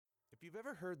If you've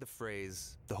ever heard the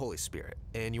phrase, the Holy Spirit,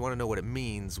 and you want to know what it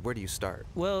means, where do you start?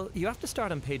 Well, you have to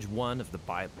start on page 1 of the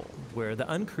Bible, where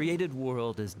the uncreated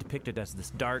world is depicted as this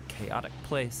dark, chaotic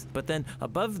place. But then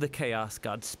above the chaos,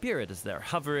 God's Spirit is there,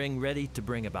 hovering, ready to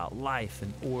bring about life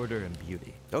and order and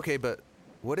beauty. Okay, but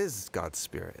what is God's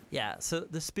Spirit? Yeah, so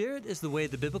the Spirit is the way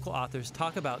the biblical authors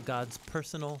talk about God's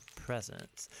personal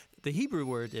presence. The Hebrew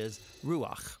word is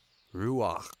ruach.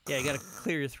 Ruach. Yeah, you gotta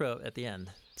clear your throat at the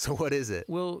end. So what is it?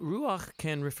 Well, ruach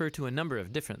can refer to a number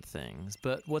of different things,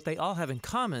 but what they all have in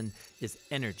common is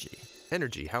energy.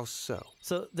 Energy, how so?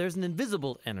 So there's an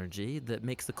invisible energy that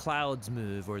makes the clouds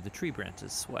move or the tree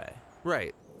branches sway.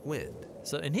 Right, wind.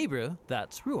 So in Hebrew,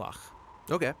 that's ruach.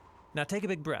 Okay. Now take a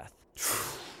big breath.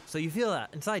 So you feel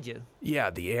that inside you. Yeah,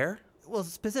 the air? Well,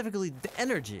 specifically the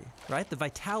energy, right? The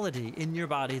vitality in your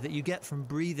body that you get from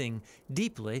breathing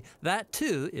deeply, that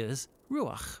too is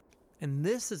ruach. And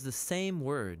this is the same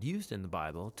word used in the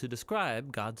Bible to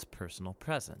describe God's personal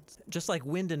presence. Just like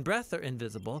wind and breath are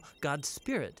invisible, God's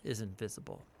Spirit is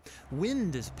invisible.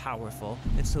 Wind is powerful,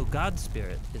 and so God's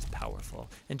Spirit is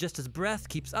powerful. And just as breath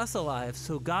keeps us alive,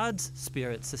 so God's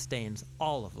Spirit sustains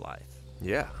all of life.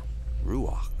 Yeah,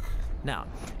 ruach. Now,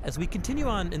 as we continue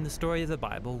on in the story of the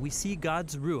Bible, we see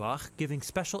God's Ruach giving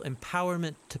special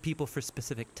empowerment to people for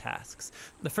specific tasks.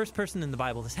 The first person in the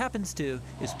Bible this happens to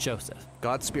is Joseph.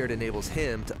 God's Spirit enables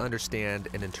him to understand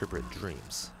and interpret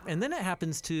dreams. And then it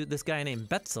happens to this guy named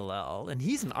Bezalel, and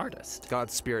he's an artist.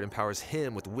 God's Spirit empowers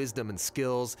him with wisdom and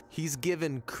skills. He's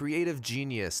given creative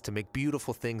genius to make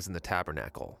beautiful things in the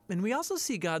tabernacle. And we also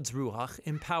see God's Ruach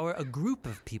empower a group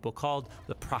of people called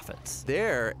the prophets.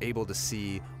 They're able to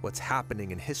see what's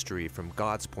happening in history from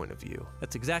God's point of view.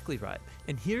 That's exactly right.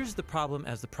 And here's the problem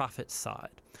as the prophets saw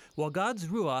it. While God's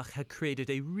Ruach had created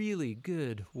a really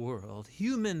good world,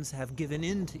 humans have given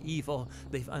in to evil.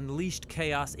 They've unleashed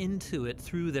chaos into it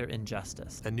through their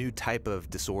injustice. A new type of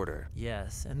disorder.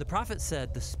 Yes, and the prophet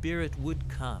said the Spirit would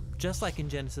come, just like in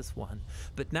Genesis 1,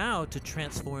 but now to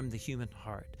transform the human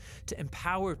heart, to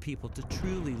empower people to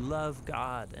truly love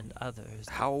God and others.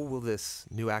 How will this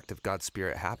new act of God's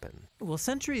Spirit happen? Well,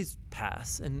 centuries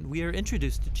pass, and we are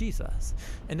introduced to Jesus.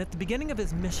 And at the beginning of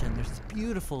his mission, there's this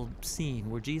beautiful scene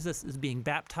where Jesus is being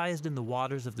baptized in the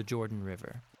waters of the Jordan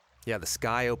River. Yeah, the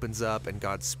sky opens up and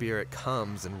God's Spirit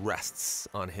comes and rests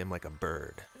on him like a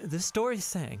bird. This story is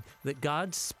saying that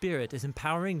God's Spirit is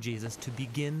empowering Jesus to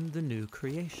begin the new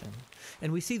creation.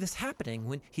 And we see this happening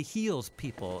when he heals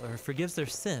people or forgives their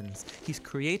sins. He's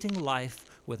creating life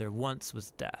where there once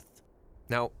was death.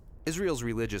 Now, Israel's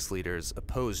religious leaders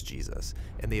oppose Jesus,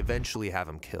 and they eventually have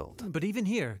him killed. But even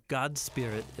here, God's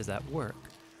Spirit is at work.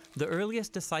 The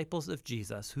earliest disciples of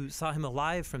Jesus, who saw him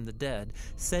alive from the dead,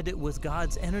 said it was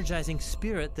God's energizing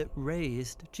Spirit that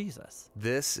raised Jesus.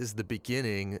 This is the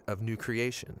beginning of new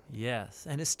creation. Yes,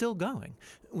 and it's still going.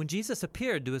 When Jesus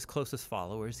appeared to his closest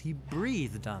followers, he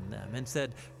breathed on them and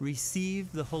said,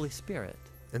 "Receive the Holy Spirit."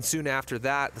 And soon after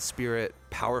that, the Spirit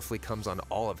powerfully comes on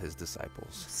all of his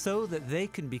disciples. So that they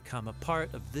can become a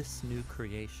part of this new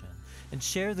creation and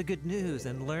share the good news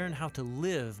and learn how to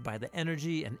live by the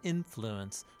energy and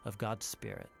influence of God's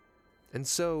Spirit. And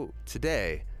so,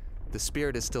 today, the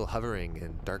Spirit is still hovering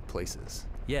in dark places.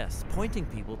 Yes, pointing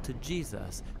people to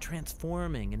Jesus,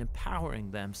 transforming and empowering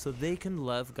them so they can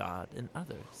love God and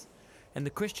others. And the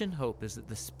Christian hope is that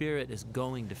the Spirit is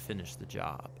going to finish the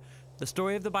job. The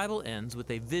story of the Bible ends with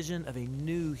a vision of a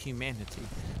new humanity,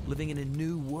 living in a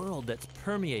new world that's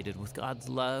permeated with God's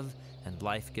love and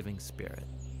life-giving Spirit.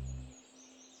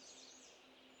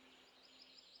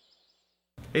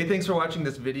 Hey, thanks for watching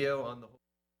this video on the...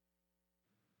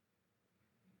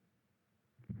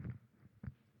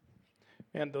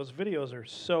 And those videos are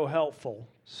so helpful.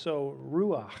 So,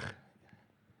 ruach.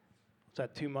 Is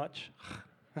that too much?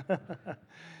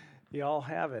 You all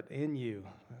have it in you.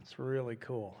 That's really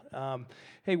cool.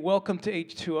 Hey, welcome to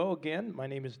H2O again. My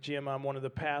name is Jim. I'm one of the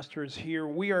pastors here.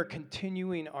 We are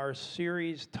continuing our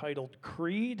series titled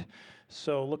Creed.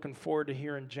 So looking forward to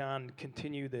hearing John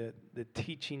continue the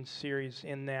teaching series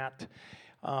in that.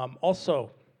 Also,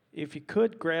 if you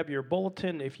could grab your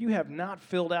bulletin. If you have not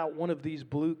filled out one of these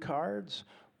blue cards,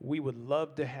 we would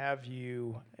love to have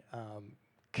you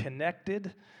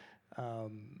connected.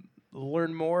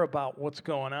 Learn more about what's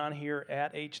going on here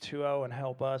at H2O and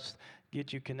help us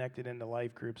get you connected into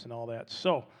life groups and all that.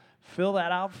 So fill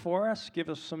that out for us. Give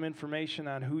us some information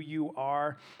on who you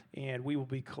are, and we will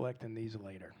be collecting these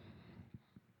later.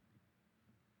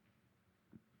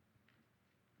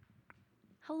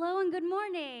 Hello and good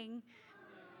morning.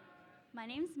 My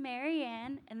name's Mary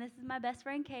Ann, and this is my best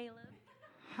friend Caleb.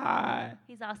 Hi.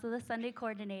 He's also the Sunday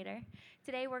coordinator.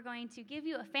 Today we're going to give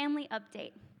you a family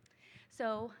update.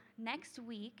 So next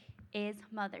week is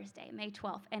Mother's Day, May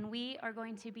 12th, and we are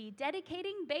going to be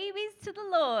dedicating babies to the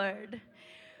Lord.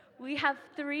 We have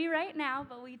 3 right now,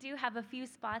 but we do have a few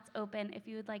spots open if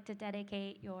you would like to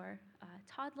dedicate your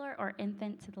toddler or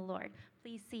infant to the Lord.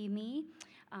 Please see me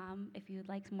if you would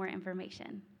like more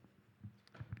information.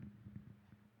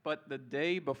 But the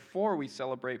day before we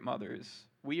celebrate mothers,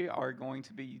 we are going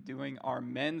to be doing our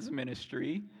men's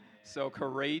ministry. So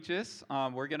courageous.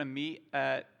 We're going to meet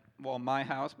at, well, my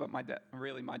house, but my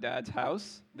dad's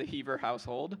house, the Heaver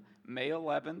household, May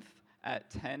 11th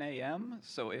at 10 a.m.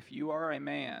 So if you are a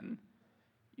man,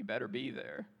 you better be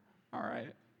there. All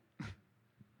right?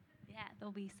 Yeah,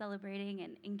 they'll be celebrating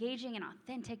and engaging in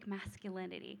authentic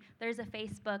masculinity. There's a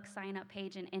Facebook sign-up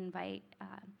page and invite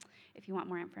if you want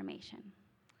more information.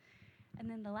 And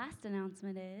then the last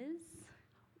announcement is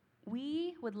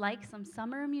we would like some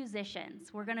summer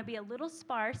musicians. We're going to be a little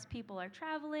sparse. People are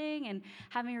traveling and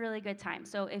having a really good time.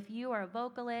 So if you are a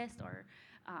vocalist or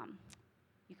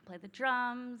you can play the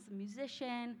drums, a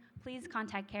musician, please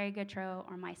contact Carrie Gautreau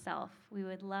or myself. We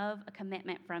would love a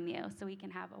commitment from you so we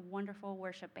can have a wonderful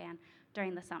worship band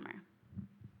during the summer.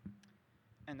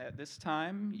 And at this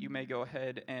time, you may go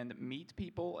ahead and meet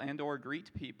people and or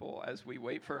greet people as we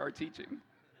wait for our teaching.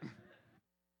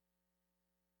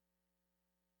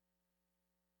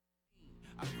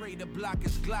 I pray the block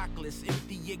is glockless,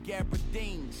 empty your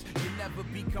gabardines. You never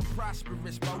become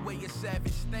prosperous by way of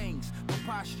savage things.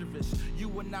 Preposterous, you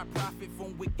will not profit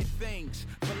from wicked things.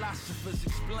 Philosophers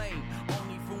explain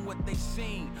only from what they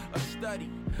seen. A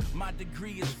study, my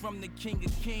degree is from the King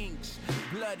of Kings.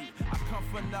 Bloody, I come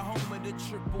from the home of the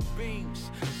triple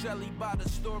beams. Shelly by the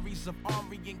stories of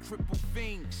Henri and crippled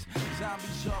fiends.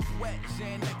 Zombies off wet,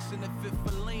 Xanax in the fifth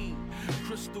of lean.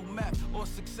 Crystal meth or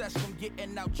success from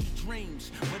getting out your dreams.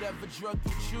 Whatever drug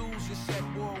you choose, it's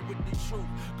at war with the truth.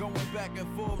 Going back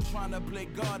and forth, trying to play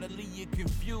God and leave you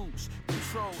confused.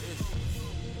 Control issues.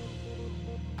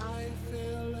 I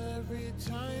fail every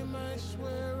time, I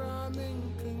swear I'm in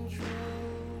control.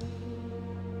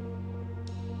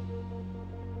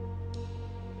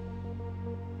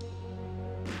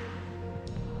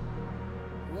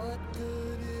 What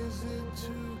good is it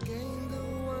to gain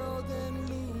the world and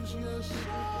lose your soul?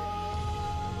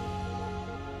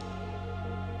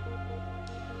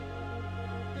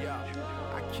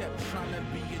 I kept trying to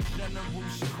be a general,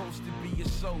 supposed to be a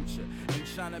soldier. Ain't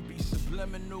trying to be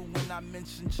subliminal when I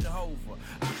mentioned Jehovah.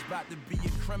 I was about to be a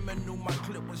criminal, my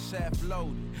clip was half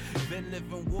loaded. Then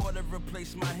living water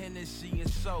replaced my Hennessy and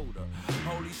soda.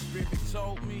 Holy Spirit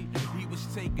told me he was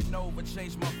taking over,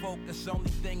 changed my focus. Only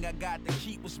thing I got to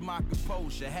keep was my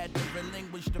composure. Had to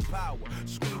relinquish the power.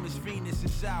 Scream as Venus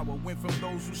is sour. Went from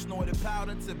those who snorted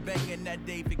powder to banging that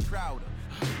David Crowder.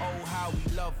 Oh, how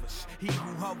he loves us. He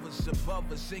who hovers above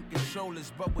us and control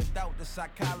us, but without the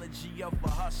psychology of a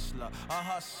hustler.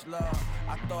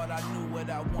 I thought I knew what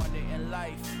I wanted in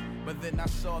life, but then I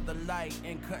saw the light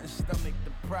and couldn't stomach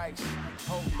the price.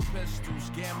 Holding pistols,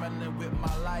 gambling with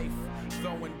my life,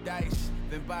 throwing dice.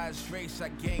 Then by His grace I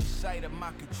gained sight of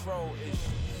my control issues.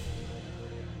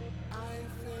 I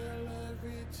fail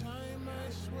every time, I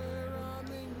swear I'm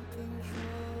in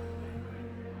control.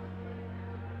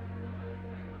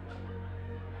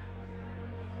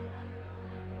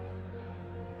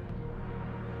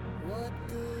 What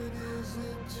good is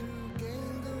it to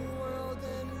gain the world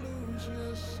and lose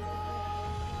your soul?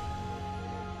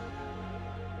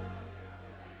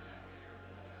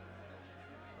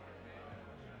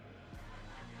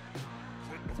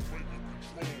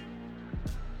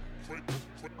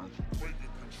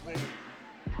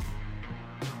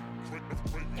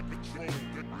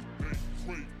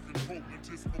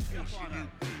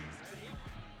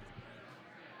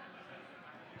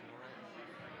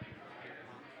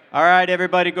 All right,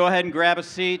 everybody, go ahead and grab a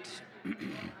seat.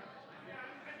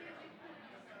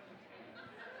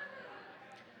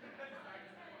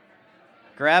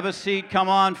 Grab a seat, come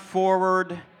on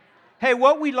forward. Hey,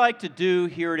 what we like to do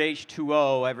here at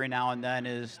H2O every now and then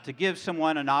is to give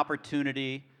someone an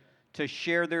opportunity to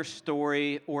share their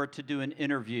story or to do an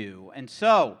interview. And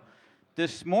so,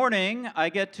 this morning, I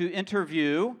get to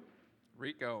interview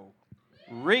Rico.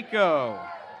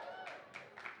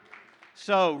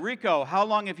 So, Rico, how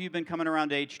long have you been coming around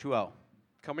to H2O?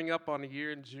 Coming up on a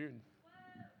year in June.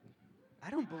 I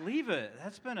don't believe it.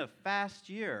 That's been a fast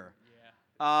year.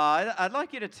 Yeah. I'd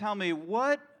like you to tell me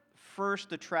what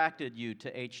first attracted you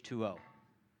to H2O.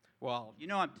 Well, You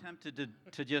know, I'm tempted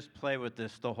to just play with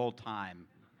this the whole time.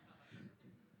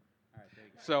 All right, there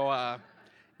you go. so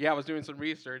I was doing some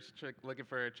research, looking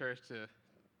for a church to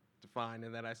find,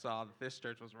 and then I saw that this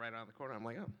church was right around the corner. I'm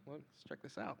like, oh, well, let's check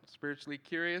this out. Spiritually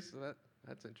curious, so that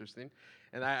That's interesting.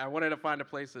 And I wanted to find a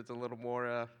place that's a little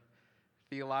more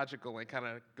theological and kind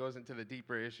of goes into the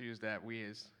deeper issues that we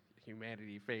as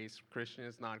humanity face,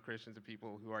 Christians, non-Christians, and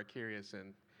people who are curious,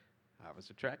 and I was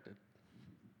attracted.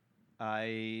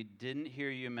 I didn't hear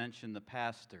you mention the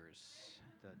pastors.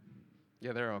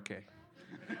 Yeah, they're okay.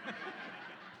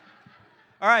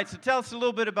 All right, so tell us a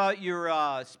little bit about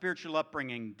your spiritual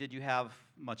upbringing. Did you have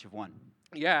much of one?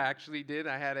 Yeah, I actually did.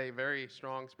 I had a very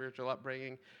strong spiritual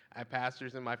upbringing. I have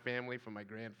pastors in my family, from my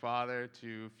grandfather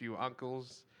to a few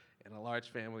uncles, and a large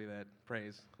family that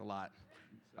prays a lot.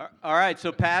 All right,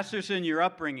 so pastors in your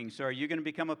upbringing. So are you going to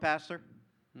become a pastor?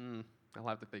 I'll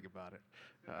have to think about it.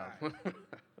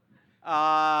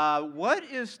 What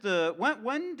is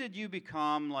when did you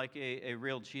become like a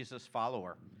real Jesus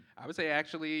follower? I would say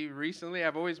actually recently.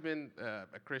 I've always been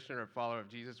a Christian or a follower of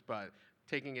Jesus, but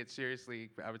taking it seriously,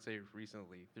 I would say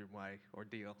recently through my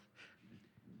ordeal.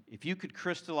 If you could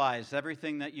crystallize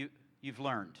everything that you've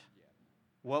learned,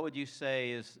 what would you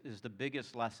say is the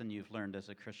biggest lesson you've learned as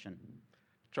a Christian?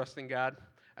 Trusting God.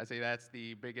 I say that's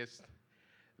the biggest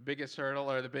hurdle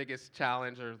or the biggest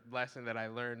challenge or lesson that I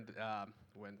learned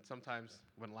when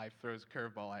life throws a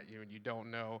curveball at you and you don't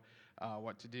know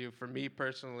what to do. For me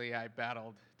personally, I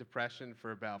battled depression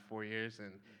for about 4 years,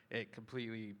 and it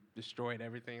completely destroyed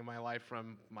everything in my life,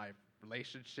 from my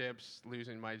relationships,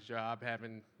 losing my job,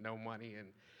 having no money, and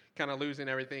kind of losing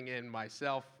everything in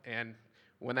myself. And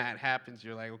when that happens,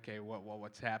 you're like, okay,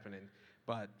 what's happening?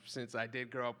 But since I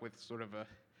did grow up with sort of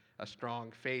a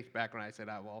strong faith background, I said,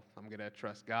 I'm going to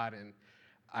trust God. And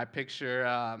I picture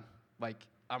like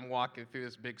I'm walking through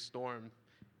this big storm,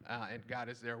 and God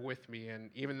is there with me. And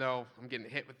even though I'm getting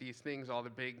hit with these things, all the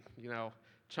big,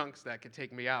 chunks that could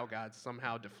take me out, God's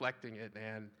somehow deflecting it.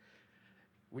 And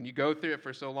when you go through it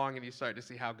for so long and you start to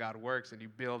see how God works and you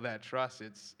build that trust,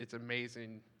 it's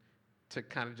amazing to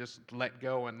kind of just let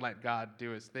go and let God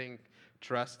do his thing.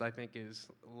 Trust, I think, is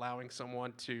allowing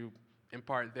someone to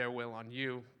impart their will on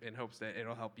you in hopes that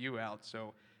it'll help you out.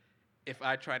 So if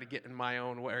I try to get in my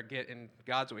own way or get in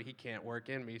God's way, he can't work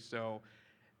in me. So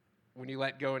when you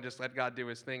let go and just let God do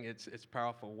his thing, it's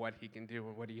powerful what he can do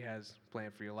and what he has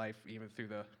planned for your life, even through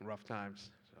the rough times.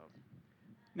 So.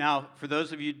 Now, for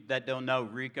those of you that don't know,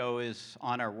 Rico is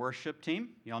on our worship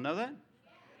team. You all know that?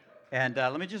 And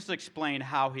let me just explain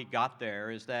how he got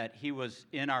there, is that he was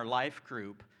in our life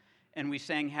group, and we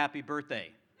sang Happy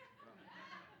Birthday.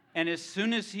 And as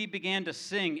soon as he began to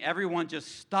sing, everyone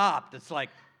just stopped. It's like,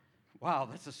 wow,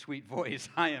 that's a sweet voice.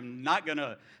 I am not going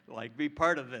to be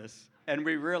part of this. And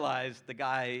we realized the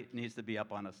guy needs to be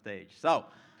up on a stage. So,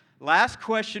 last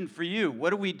question for you.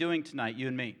 What are we doing tonight, you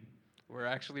and me? We're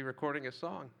actually recording a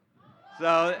song.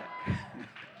 So,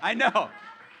 I know.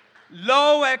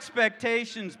 Low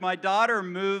expectations. My daughter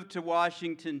moved to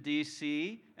Washington,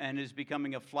 D.C., and is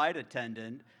becoming a flight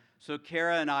attendant. So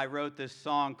Kara and I wrote this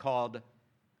song called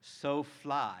So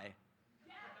Fly.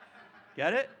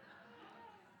 Get it?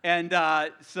 And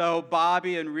so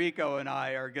Bobby and Rico and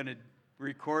I are going to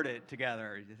record it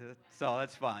together. So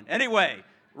that's fun. Anyway,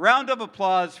 round of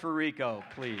applause for Rico,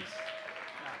 please.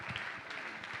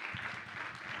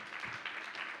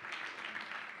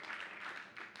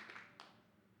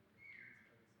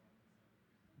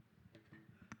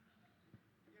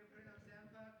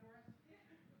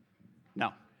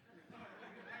 No.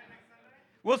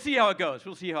 We'll see how it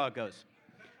goes.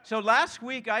 So last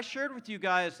week, I shared with you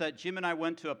guys that Jim and I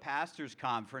went to a pastor's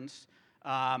conference.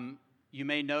 You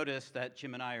may notice that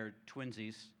Jim and I are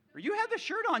twinsies. You had the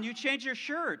shirt on. You changed your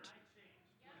shirt.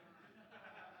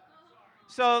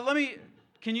 So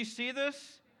can you see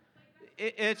this?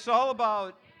 It's all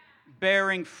about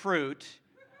bearing fruit,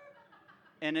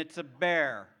 and it's a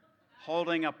bear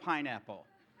holding a pineapple.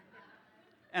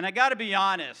 And I got to be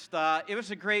honest, it was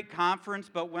a great conference,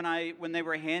 but when they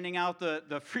were handing out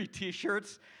the free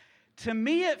T-shirts, to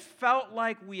me it felt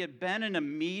like we had been in a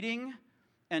meeting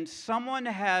and someone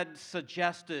had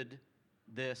suggested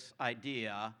this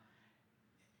idea,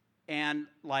 and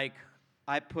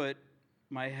I put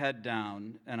my head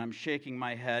down and I'm shaking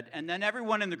my head, and then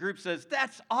everyone in the group says,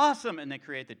 "That's awesome," and they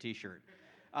create the T-shirt.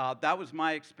 That was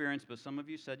my experience, but some of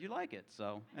you said you like it,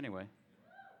 so anyway,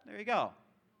 there you go.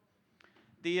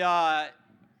 The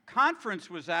conference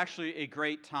was actually a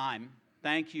great time.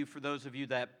 Thank you for those of you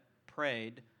that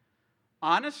prayed.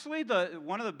 Honestly,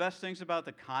 one of the best things about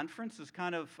the conference is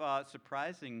kind of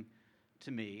surprising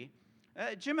to me.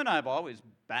 Jim and I have always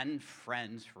been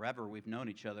friends forever. We've known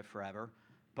each other forever.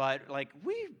 But,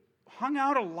 we hung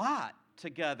out a lot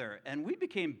together, and we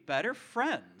became better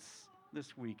friends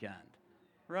this weekend,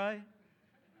 right?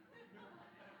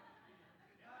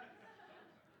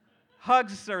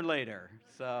 Hugs are later,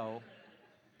 so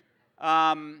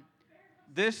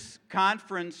This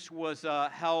conference was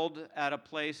held at a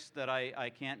place that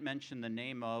I can't mention the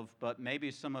name of, but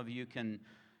maybe some of you can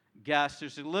guess.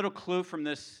 There's a little clue from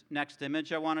this next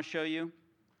image I want to show you.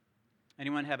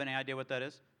 Anyone have any idea what that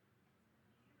is?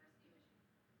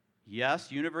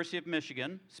 Yes, University of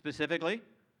Michigan, specifically.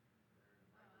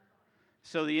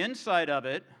 So the inside of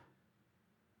it,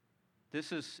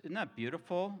 isn't that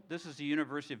beautiful? This is the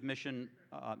University of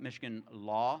Michigan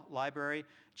Law Library.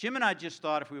 Jim and I just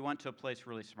thought if we went to a place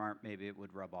really smart, maybe it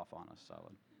would rub off on us.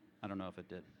 I don't know if it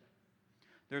did.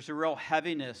 There's a real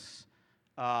heaviness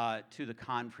to the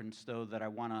conference, though, that I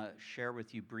want to share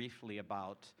with you briefly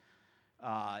about.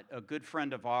 A good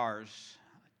friend of ours,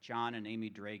 John and Amy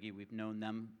Draghi, we've known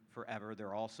them forever.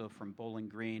 They're also from Bowling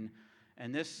Green.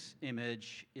 And this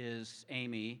image is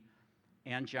Amy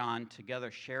and John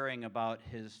together sharing about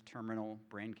his terminal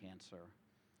brain cancer.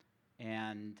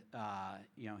 And,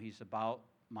 he's about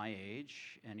my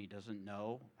age, and he doesn't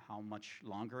know how much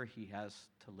longer he has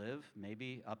to live,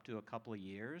 maybe up to a couple of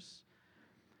years.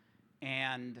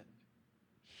 And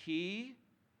he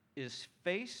is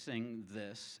facing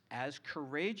this as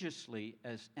courageously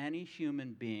as any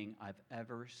human being I've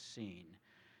ever seen.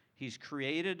 He's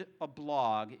created a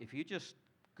blog. If you just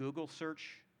Google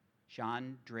search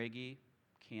John Draghi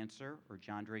cancer or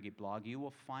John Draghi blog, you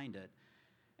will find it.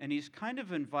 And he's kind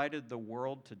of invited the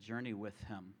world to journey with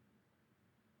him.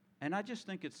 And I just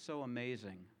think it's so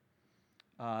amazing.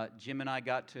 Jim and I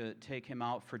got to take him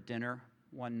out for dinner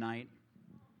one night.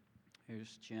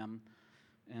 Here's Jim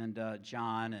and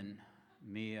John and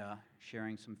me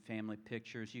sharing some family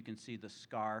pictures. You can see the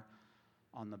scar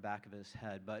on the back of his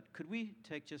head. But could we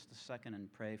take just a second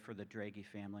and pray for the Draghi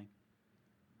family?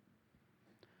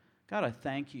 God, I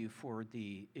thank you for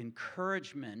the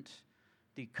encouragement,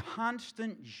 the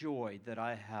constant joy that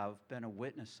I have been a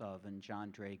witness of in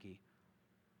John Draghi.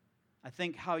 I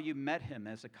think how you met him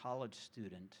as a college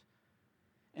student,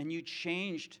 and you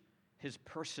changed his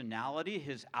personality,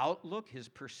 his outlook, his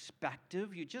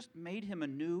perspective. You just made him a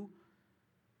new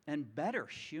and better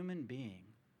human being.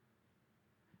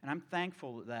 And I'm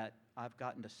thankful that I've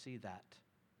gotten to see that.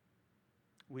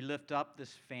 We lift up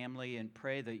this family and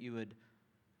pray that you would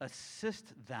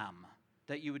assist them,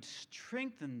 that you would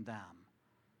strengthen them,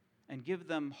 and give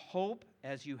them hope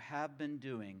as you have been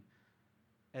doing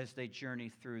as they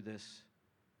journey through this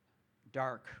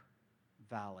dark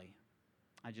valley.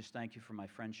 I just thank you for my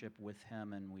friendship with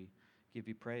him, and we give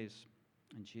you praise.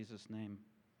 In Jesus' name,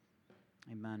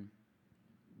 amen.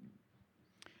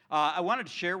 I wanted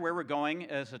to share where we're going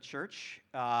as a church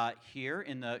here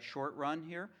in the short run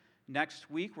here.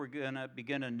 Next week, we're going to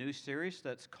begin a new series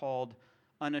that's called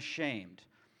Unashamed.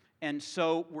 And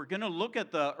so we're going to look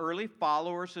at the early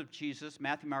followers of Jesus,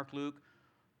 Matthew, Mark, Luke,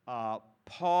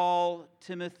 Paul,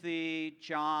 Timothy,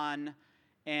 John.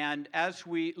 And as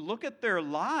we look at their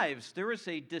lives, there is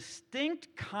a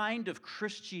distinct kind of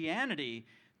Christianity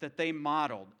that they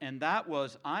modeled. And that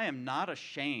was, I am not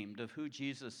ashamed of who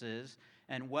Jesus is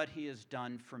and what he has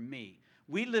done for me.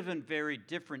 We live in very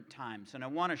different times, and I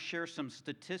want to share some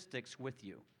statistics with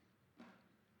you.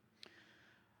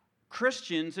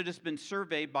 Christians, it has been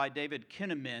surveyed by David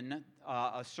Kinnaman,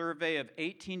 a survey of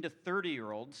 18 to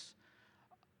 30-year-olds,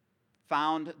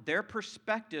 found their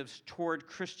perspectives toward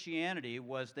Christianity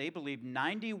was they believe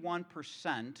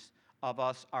 91% of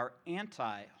us are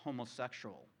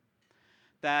anti-homosexual,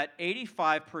 that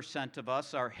 85% of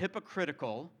us are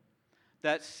hypocritical,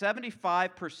 that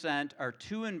 75% are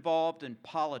too involved in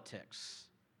politics,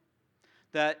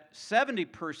 that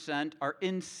 70% are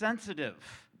insensitive,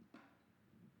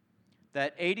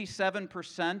 that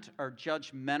 87% are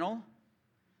judgmental,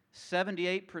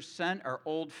 78% are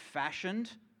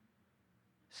old-fashioned,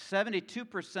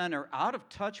 72% are out of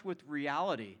touch with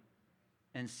reality,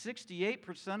 and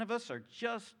 68% of us are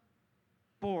just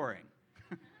boring.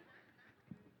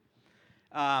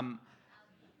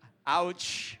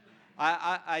 Ouch.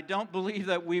 I don't believe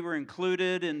that we were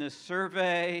included in this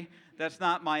survey. That's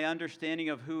not my understanding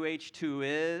of who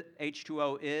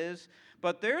H2O is.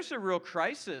 But there's a real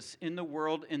crisis in the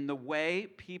world in the way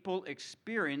people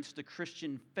experience the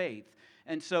Christian faith.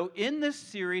 And so in this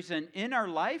series and in our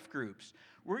life groups,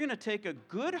 we're going to take a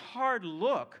good hard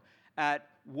look at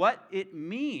what it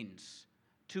means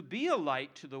to be a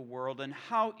light to the world and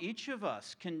how each of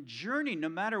us can journey, no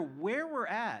matter where we're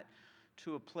at,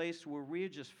 to a place where we're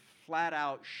just flat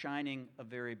out shining a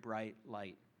very bright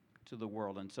light to the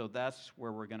world. And so that's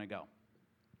where we're going to go.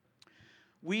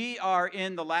 We are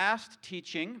in the last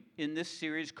teaching in this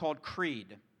series called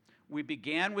Creed. We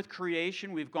began with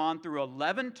creation. We've gone through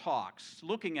 11 talks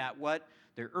looking at what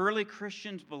the early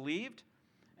Christians believed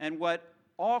and what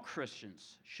all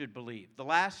Christians should believe. The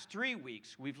last 3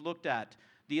 weeks, we've looked at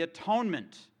the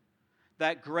atonement,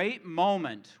 that great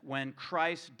moment when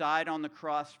Christ died on the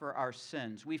cross for our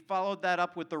sins. We followed that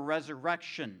up with the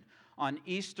resurrection on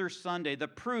Easter Sunday, the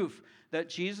proof that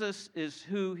Jesus is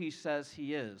who he says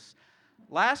he is.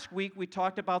 Last week, we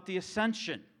talked about the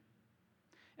ascension.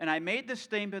 And I made this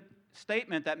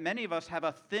statement that many of us have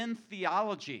a thin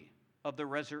theology of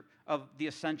the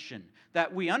ascension,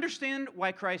 that we understand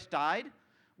why Christ died,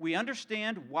 we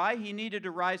understand why he needed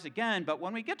to rise again, but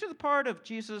when we get to the part of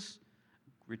Jesus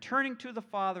returning to the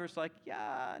Father, it's like,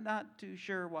 yeah, not too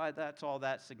sure why that's all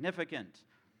that significant.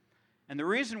 And the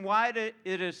reason why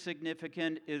it is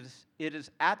significant is it is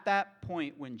at that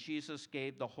point when Jesus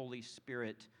gave the Holy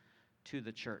Spirit to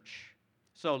the church.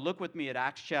 So look with me at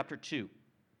Acts chapter 2.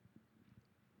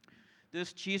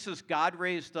 This Jesus God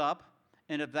raised up,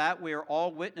 and of that we are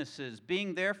all witnesses,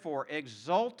 being therefore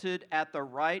exalted at the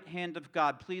right hand of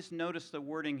God. Please notice the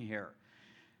wording here.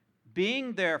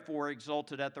 Being therefore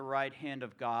exalted at the right hand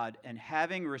of God, and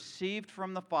having received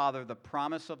from the Father the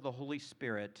promise of the Holy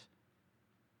Spirit,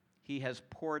 he has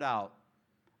poured out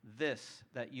this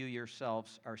that you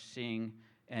yourselves are seeing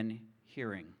and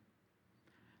hearing.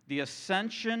 The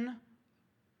ascension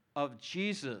of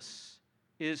Jesus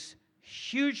is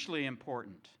hugely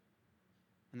important.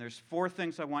 And there's 4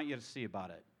 things I want you to see about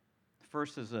it. The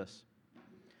first is this.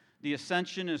 The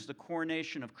ascension is the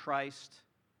coronation of Christ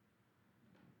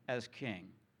as king.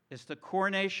 It's the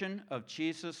coronation of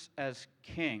Jesus as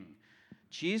king.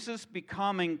 Jesus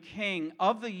becoming king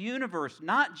of the universe,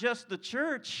 not just the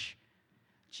church.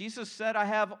 Jesus said, I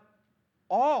have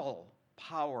all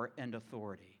power and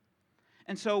authority.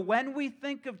 And so when we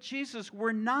think of Jesus,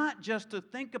 we're not just to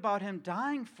think about him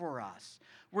dying for us.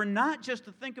 We're not just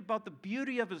to think about the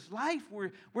beauty of his life.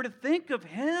 We're to think of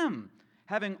him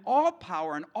having all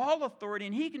power and all authority,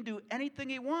 and he can do anything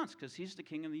he wants because he's the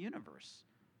king of the universe.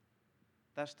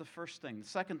 That's the first thing. The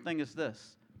second thing is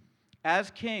this.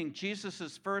 As king,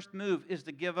 Jesus' first move is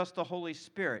to give us the Holy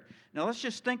Spirit. Now let's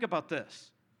just think about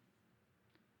this.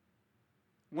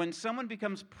 When someone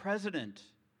becomes president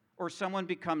or someone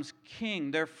becomes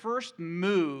king, their first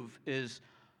move is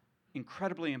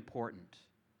incredibly important.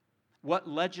 What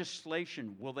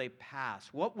legislation will they pass?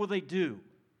 What will they do?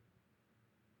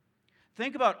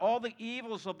 Think about all the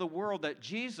evils of the world that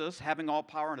Jesus, having all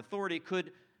power and authority,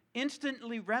 could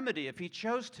instantly remedy if he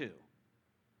chose to.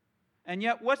 And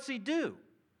yet, what's he do?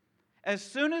 As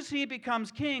soon as he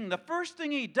becomes king, the first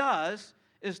thing he does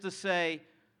is to say,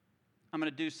 I'm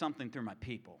going to do something through my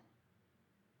people.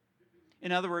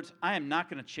 In other words, I am not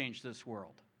going to change this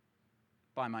world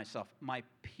by myself. My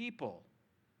people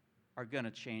are going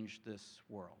to change this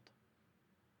world.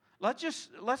 Let's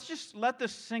just let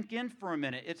this sink in for a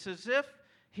minute. It's as if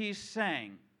he's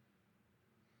saying,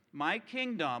 my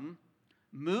kingdom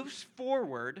moves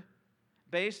forward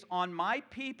based on my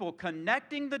people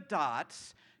connecting the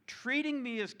dots, treating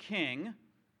me as king,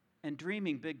 and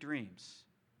dreaming big dreams.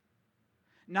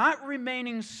 Not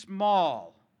remaining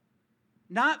small.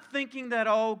 Not thinking that,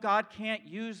 oh, God can't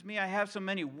use me. I have so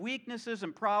many weaknesses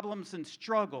and problems and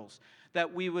struggles.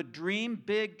 That we would dream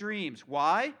big dreams.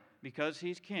 Why? Because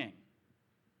he's king.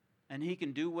 And he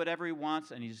can do whatever he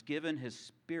wants, and he's given his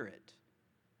Spirit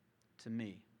to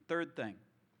me. Third thing.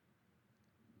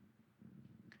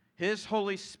 His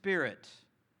Holy Spirit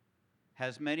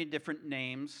has many different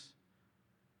names.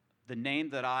 The name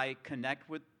that I connect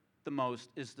with the most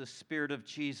is the Spirit of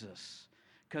Jesus,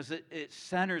 because it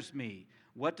centers me.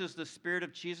 What does the Spirit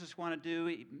of Jesus want to do?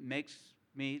 It makes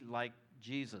me like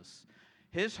Jesus.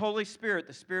 His Holy Spirit,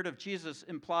 the Spirit of Jesus,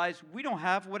 implies we don't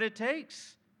have what it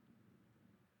takes.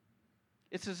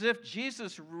 It's as if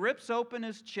Jesus rips open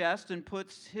his chest and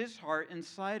puts his heart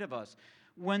inside of us.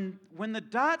 When the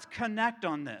dots connect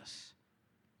on this,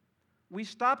 we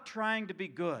stop trying to be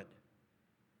good.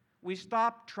 We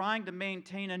stop trying to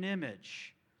maintain an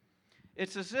image.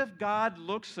 It's as if God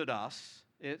looks at us.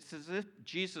 It's as if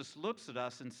Jesus looks at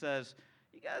us and says,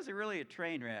 you guys are really a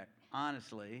train wreck,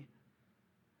 honestly.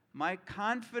 My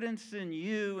confidence in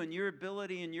you and your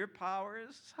ability and your power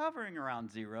is hovering around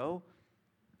 0.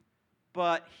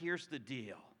 But here's the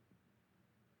deal.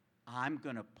 I'm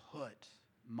going to put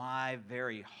my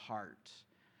very heart,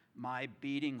 my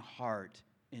beating heart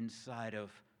inside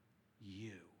of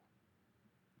you.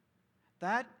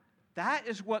 That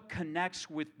is what connects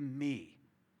with me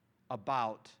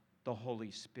about the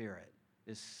Holy Spirit.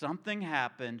 Is something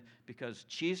happened because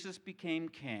Jesus became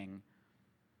king,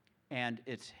 and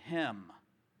it's him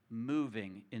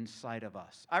moving inside of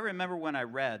us. I remember when I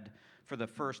read for the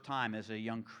first time as a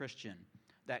young Christian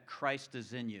that Christ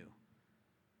is in you.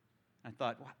 I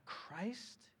thought, what,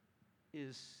 Christ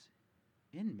is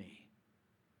in me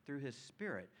through his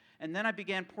Spirit. And then I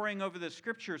began poring over the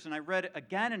scriptures, and I read it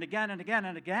again and again and again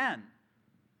and again.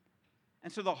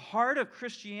 And so the heart of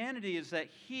Christianity is that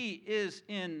he is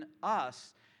in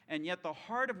us, and yet the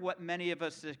heart of what many of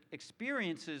us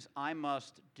experience is, I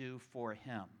must do for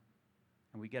him.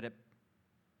 And we get it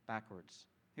backwards.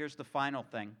 Here's the final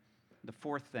thing, the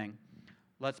fourth thing.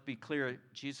 Let's be clear,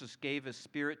 Jesus gave his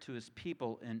Spirit to his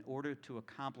people in order to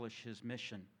accomplish his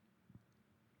mission.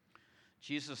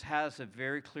 Jesus has a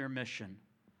very clear mission,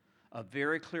 a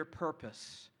very clear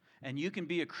purpose. And you can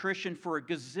be a Christian for a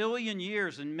gazillion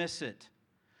years and miss it.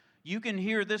 You can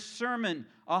hear this sermon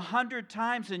 100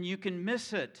 times and you can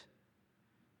miss it.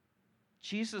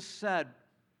 Jesus said,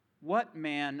 what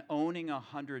man owning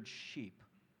 100 sheep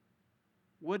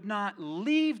would not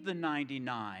leave the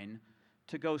 99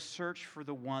 to go search for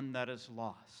the one that is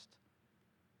lost?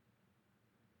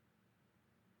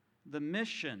 The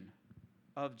mission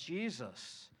of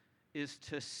Jesus is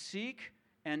to seek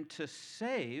and to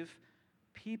save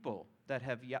people that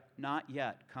have not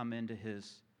yet come into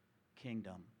his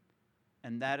kingdom.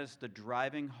 And that is the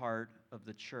driving heart of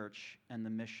the church and the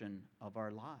mission of our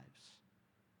lives.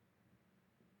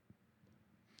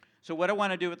 So what I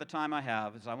want to do with the time I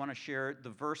have is I want to share the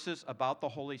verses about the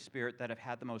Holy Spirit that have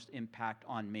had the most impact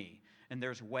on me. And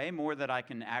there's way more that I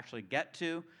can actually get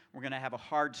to. We're going to have a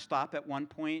hard stop at one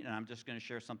point, and I'm just going to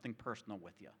share something personal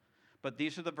with you. But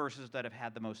these are the verses that have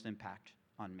had the most impact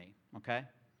on me, okay?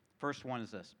 First one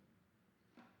is this.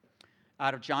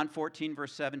 Out of John 14,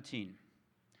 verse 17.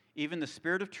 Even the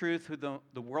Spirit of truth, who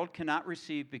the world cannot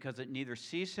receive because it neither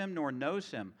sees him nor knows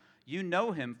him. You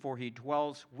know him, for he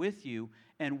dwells with you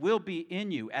and will be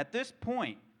in you. At this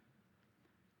point,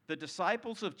 the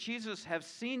disciples of Jesus have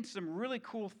seen some really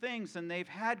cool things, and they've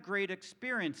had great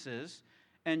experiences.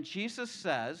 And Jesus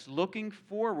says, looking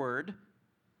forward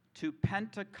to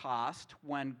Pentecost,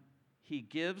 when he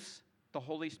gives the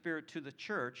Holy Spirit to the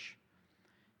church,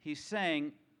 he's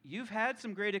saying, you've had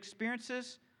some great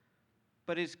experiences,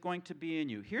 but it's going to be in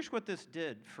you. Here's what this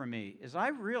did for me, is I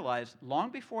realized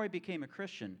long before I became a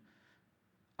Christian,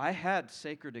 I had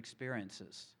sacred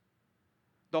experiences.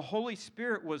 The Holy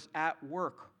Spirit was at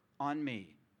work on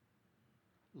me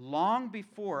long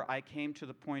before I came to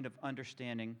the point of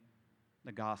understanding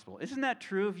the gospel. Isn't that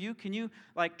true of you? Can you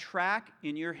track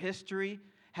in your history?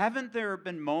 Haven't there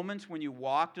been moments when you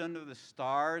walked under the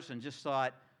stars and just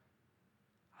thought,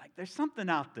 there's something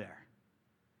out there?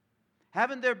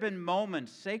 Haven't there been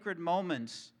moments, sacred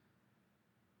moments,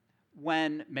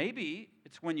 when maybe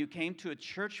it's when you came to a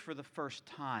church for the first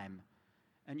time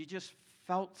and you just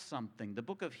felt something? The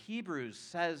book of Hebrews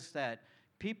says that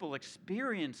people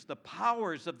experience the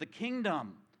powers of the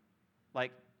kingdom,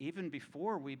 even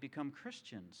before we become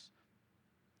Christians.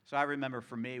 So I remember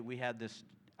for me, we had this,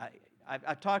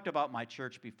 I've talked about my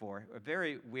church before, a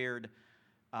very weird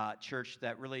church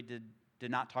that really did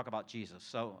not talk about Jesus.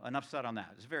 So enough said on that.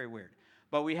 It's very weird.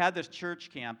 But we had this church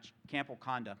camp, Camp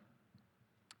Wakanda.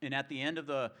 And at the end of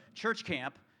the church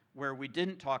camp, where we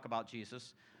didn't talk about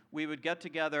Jesus, we would get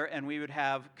together and we would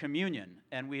have communion.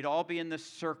 And we'd all be in this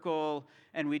circle,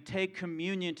 and we'd take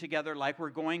communion together like we're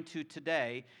going to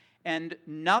today. And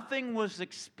nothing was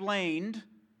explained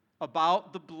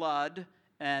about the blood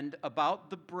and about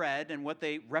the bread and what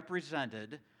they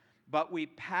represented, but we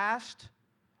passed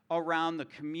around the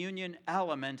communion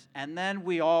element, and then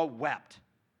we all wept.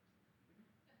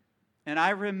 And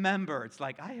I remember, it's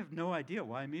like, I have no idea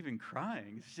why I'm even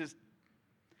crying. It's just,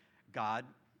 God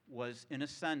was, in a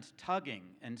sense, tugging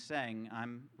and saying,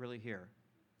 I'm really here.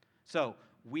 So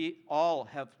we all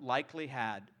have likely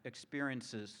had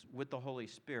experiences with the Holy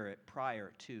Spirit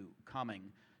prior to coming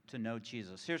to know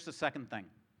Jesus. Here's the second thing.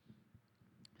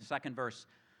 Second verse,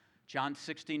 John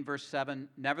 16, verse 7.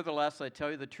 Nevertheless, I tell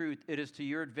you the truth, it is to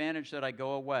your advantage that I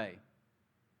go away.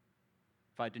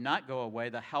 If I do not go away,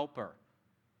 the Helper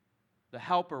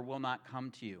will not come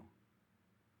to you.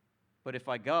 But if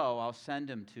I go, I'll send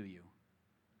him to you.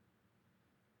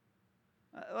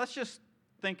 Let's just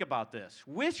think about this.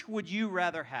 Which would you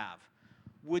rather have?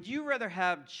 Would you rather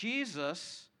have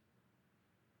Jesus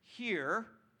here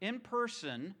in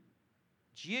person,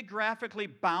 geographically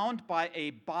bound by a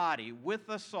body with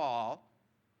us all,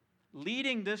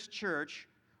 leading this church,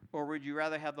 or would you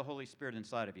rather have the Holy Spirit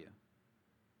inside of you?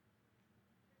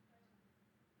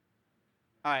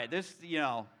 All right,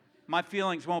 my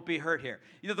feelings won't be hurt here.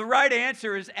 The right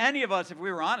answer is any of us, if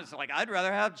we were honest, I'd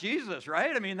rather have Jesus,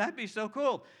 right? I mean, that'd be so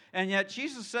cool. And yet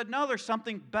Jesus said, no, there's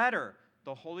something better.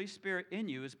 The Holy Spirit in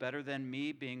you is better than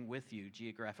me being with you,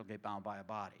 geographically bound by a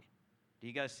body. Do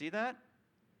you guys see that?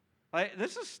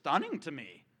 This is stunning to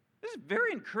me. This is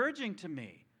very encouraging to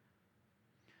me.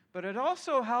 But it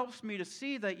also helps me to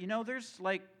see that, there's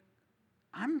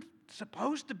I'm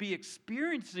supposed to be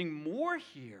experiencing more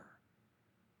here.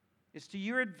 It's to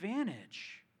your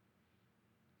advantage.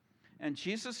 And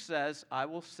Jesus says, I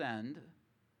will send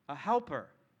a helper.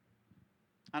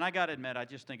 And I got to admit, I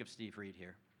just think of Steve Reed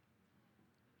here,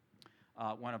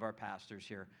 one of our pastors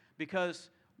here. Because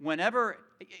whenever,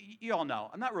 you all know,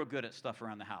 I'm not real good at stuff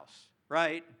around the house,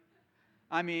 right?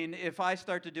 I mean, if I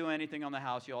start to do anything on the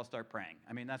house, you all start praying.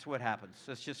 I mean, that's what happens.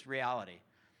 It's just reality.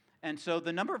 And so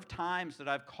the number of times that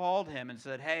I've called him and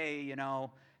said, hey,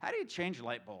 how do you change a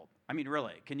light bulb? I mean,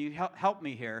 really, can you help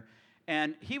me here?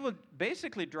 And he would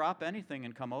basically drop anything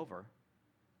and come over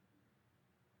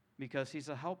because he's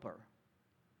a helper.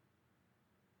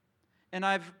 And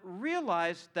I've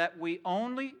realized that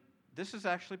this is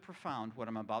actually profound, what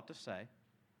I'm about to say.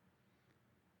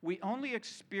 We only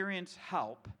experience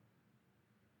help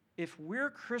if we're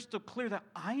crystal clear that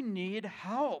I need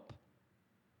help.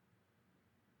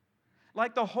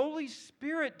 Like the Holy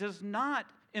Spirit does not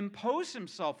impose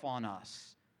himself on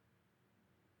us.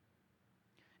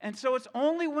 And so it's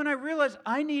only when I realize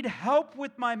I need help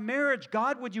with my marriage,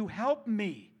 God, would you help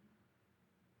me?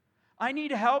 I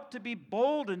need help to be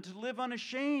bold and to live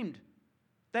unashamed,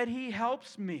 that he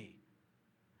helps me.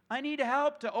 I need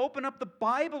help to open up the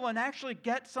Bible and actually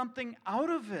get something out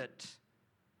of it.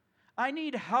 I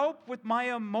need help with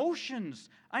my emotions.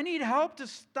 I need help to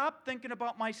stop thinking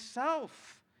about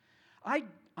myself.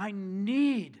 I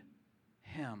need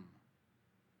him.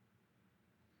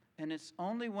 And it's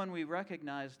only when we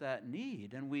recognize that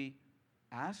need and we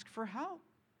ask for help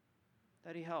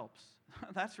that he helps.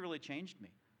 That's really changed me.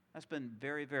 That's been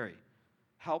very, very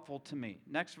helpful to me.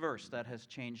 Next verse that has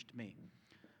changed me.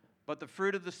 But the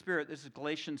fruit of the Spirit, this is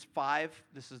Galatians 5.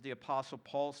 This is the Apostle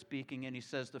Paul speaking, and he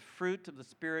says, the fruit of the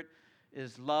Spirit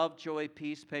is love, joy,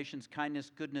 peace, patience,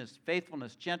 kindness, goodness,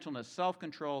 faithfulness, gentleness,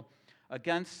 self-control.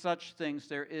 Against such things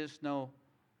there is no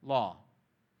law.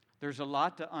 There's a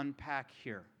lot to unpack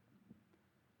here.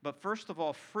 But first of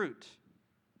all, fruit.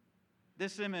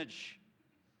 This image,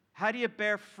 how do you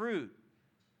bear fruit?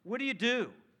 What do you do?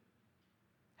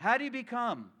 How do you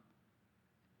become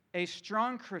a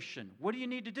strong Christian? What do you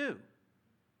need to do?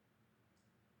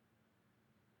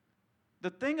 The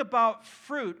thing about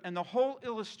fruit and the whole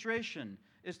illustration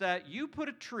is that you put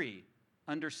a tree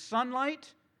under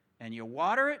sunlight and you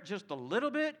water it just a little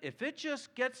bit. If it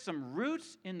just gets some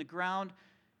roots in the ground,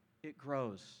 it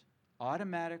grows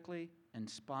automatically and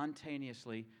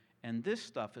spontaneously, and this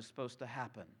stuff is supposed to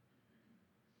happen.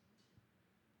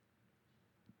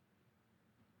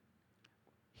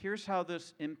 Here's how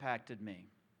this impacted me.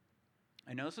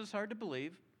 I know this is hard to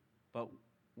believe, but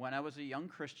when I was a young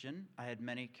Christian, I had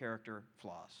many character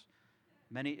flaws,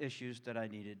 many issues that I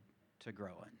needed to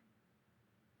grow in.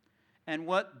 And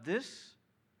what this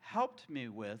helped me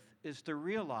with is to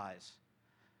realize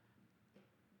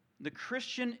the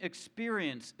Christian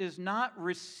experience is not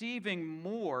receiving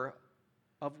more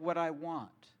of what I want.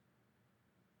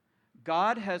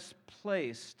 God has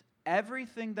placed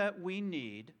everything that we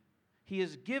need. He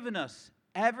has given us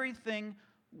everything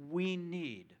we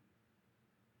need.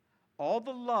 All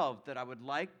the love that I would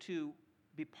like to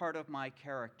be part of my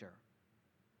character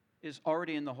is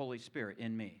already in the Holy Spirit,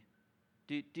 in me.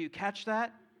 Do you catch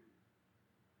that?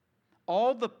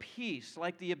 All the peace,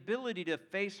 like the ability to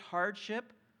face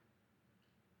hardship.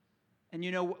 And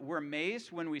we're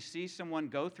amazed when we see someone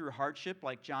go through hardship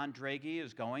like John Draghi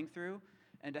is going through,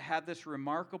 and to have this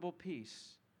remarkable peace.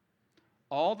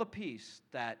 All the peace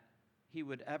that he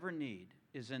would ever need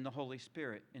is in the Holy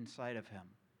Spirit inside of him.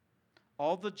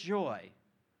 All the joy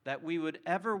that we would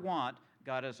ever want,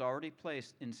 God has already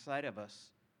placed inside of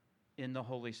us in the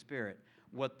Holy Spirit.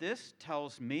 What this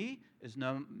tells me is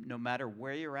no matter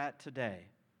where you're at today,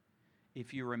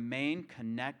 if you remain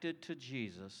connected to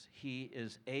Jesus, he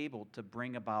is able to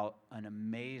bring about an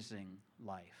amazing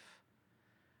life.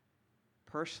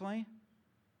 Personally,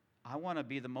 I want to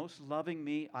be the most loving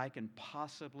me I can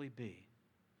possibly be.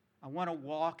 I want to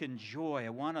walk in joy. I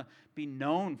want to be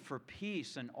known for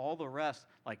peace and all the rest,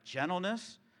 like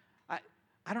gentleness.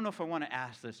 I don't know if I want to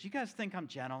ask this. Do you guys think I'm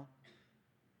gentle?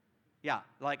 Yeah,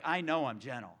 I know I'm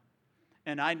gentle.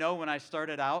 And I know when I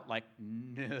started out,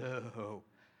 no.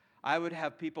 I would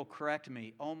have people correct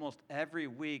me almost every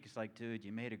week. It's like, dude,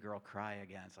 you made a girl cry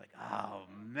again. It's like, oh,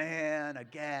 man,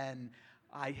 again.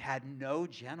 I had no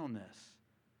gentleness.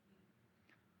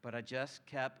 But I just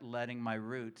kept letting my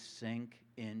roots sink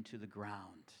into the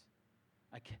ground.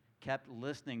 I kept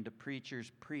listening to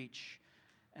preachers preach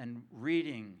and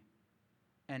reading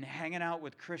and hanging out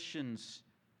with Christians,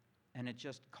 and it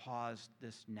just caused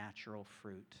this natural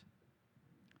fruit.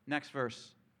 Next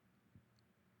verse.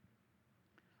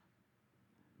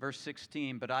 Verse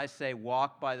 16, but I say,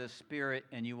 walk by the Spirit,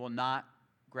 and you will not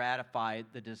gratify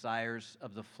the desires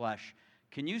of the flesh.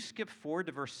 Can you skip forward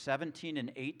to verse 17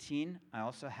 and 18? I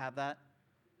also have that.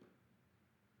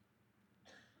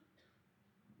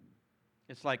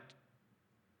 It's like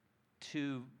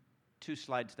two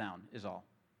slides down is all.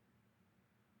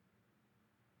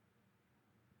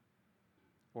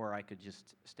 Or I could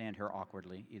just stand here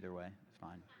awkwardly. Either way, it's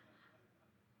fine.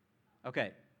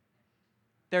 Okay.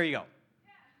 There you go.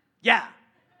 Yeah.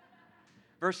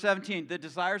 Verse 17, the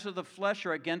desires of the flesh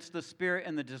are against the Spirit,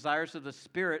 and the desires of the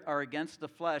Spirit are against the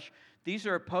flesh. These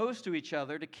are opposed to each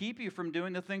other to keep you from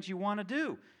doing the things you want to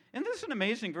do. And this is an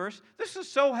amazing verse. This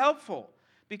is so helpful.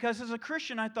 Because as a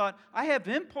Christian, I thought, I have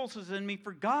impulses in me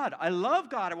for God. I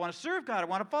love God. I want to serve God. I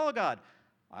want to follow God.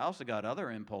 I also got other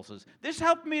impulses. This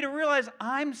helped me to realize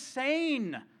I'm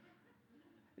sane.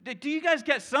 Do you guys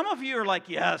get? Some of you are like,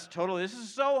 yes, totally. This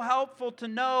is so helpful to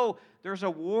know there's a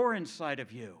war inside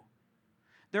of you.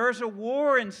 There is a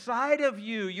war inside of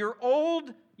you. Your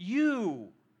old you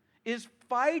is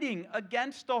fighting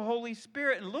against the Holy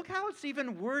Spirit. And look how it's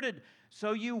even worded,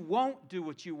 so you won't do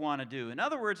what you want to do. In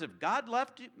other words, if God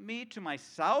left me to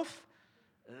myself,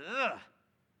 ugh.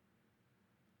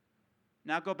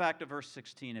 Now go back to verse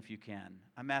 16 if you can.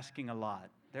 I'm asking a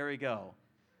lot. There we go.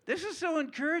 This is so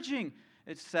encouraging.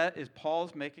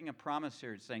 Paul's making a promise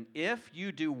here, saying, if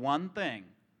you do one thing,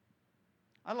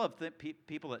 I love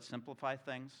people that simplify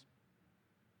things.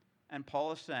 And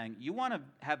Paul is saying, you want to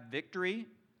have victory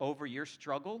over your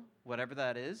struggle, whatever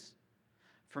that is.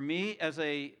 For me,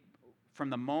 from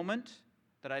the moment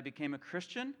that I became a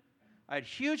Christian, I had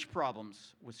huge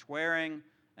problems with swearing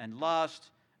and lust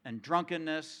and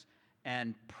drunkenness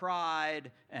and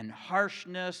pride and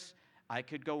harshness. I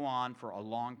could go on for a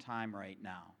long time right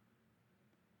now.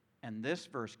 And this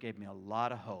verse gave me a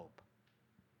lot of hope.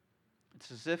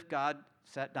 It's as if God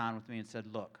sat down with me and said,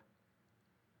 look,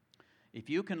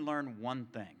 if you can learn one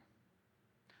thing,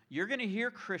 you're going to hear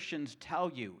Christians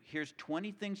tell you, here's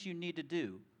 20 things you need to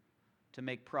do to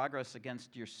make progress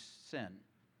against your sin.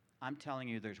 I'm telling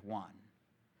you there's one.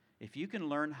 If you can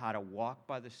learn how to walk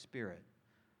by the Spirit,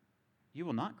 you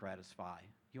will not gratify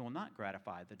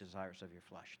the desires of your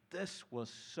flesh. This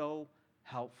was so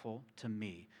helpful to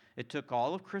me. It took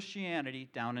all of Christianity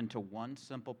down into one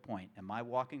simple point. Am I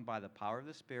walking by the power of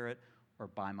the Spirit or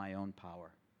by my own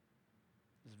power?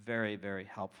 It's very, very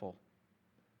helpful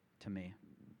to me.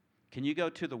 Can you go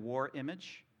to the war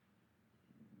image?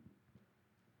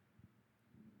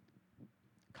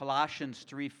 Colossians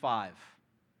 3:5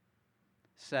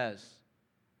 says,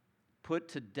 put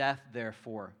to death,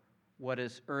 therefore, what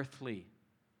is earthly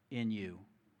in you.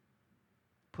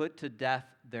 Put to death,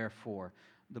 therefore.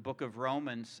 The book of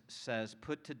Romans says,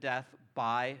 put to death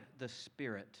by the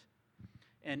Spirit.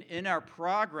 And in our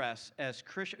progress as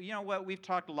Christians, you know what? We've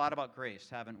talked a lot about grace,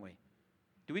 haven't we?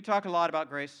 Do we talk a lot about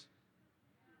grace?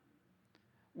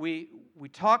 We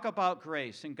talk about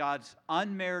grace and God's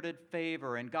unmerited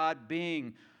favor and God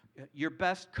being your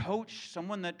best coach,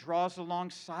 someone that draws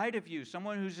alongside of you,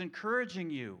 someone who's encouraging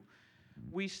you.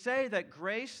 We say that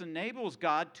grace enables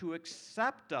God to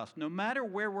accept us no matter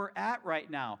where we're at right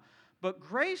now. But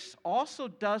grace also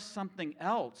does something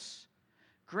else.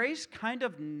 Grace kind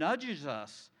of nudges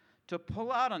us to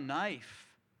pull out a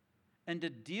knife and to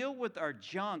deal with our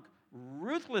junk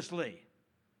ruthlessly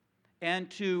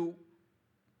and to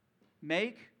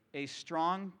make a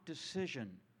strong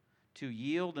decision to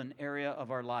yield an area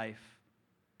of our life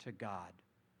to God.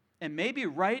 And maybe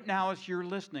right now as you're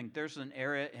listening, there's an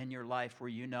area in your life where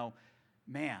you know,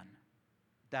 man,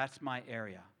 that's my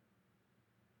area.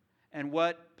 And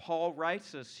what Paul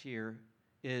writes us here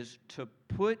is to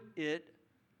put it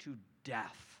to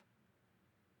death,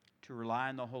 to rely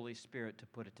on the Holy Spirit to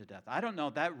put it to death. I don't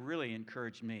know, that really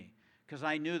encouraged me because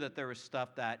I knew that there was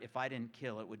stuff that if I didn't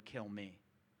kill, it would kill me.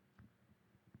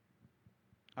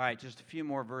 All right, just a few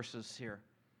more verses here.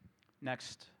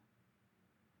 Next.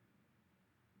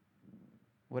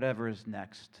 Whatever is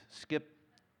next.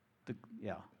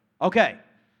 Okay.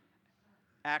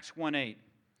 Acts 1:8.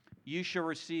 You shall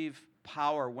receive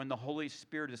power when the Holy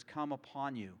Spirit has come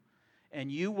upon you,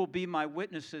 and you will be my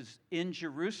witnesses in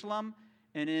Jerusalem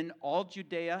and in all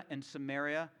Judea and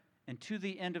Samaria and to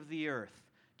the end of the earth.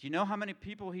 Do you know how many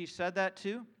people he said that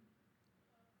to?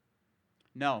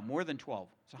 No, more than 12.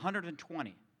 It's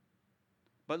 120.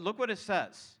 But look what it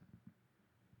says.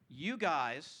 You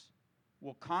guys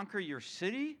will conquer your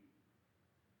city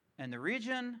and the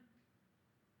region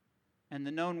and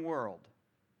the known world.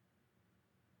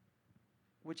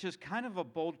 Which is kind of a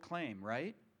bold claim,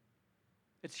 right?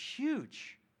 It's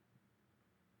huge.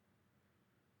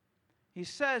 He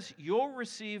says, you'll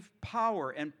receive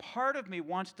power. And part of me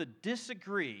wants to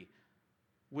disagree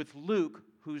with Luke,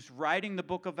 who's writing the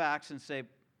book of Acts, and say,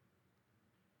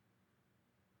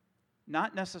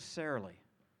 not necessarily.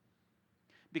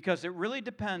 Because it really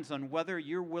depends on whether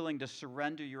you're willing to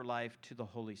surrender your life to the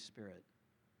Holy Spirit.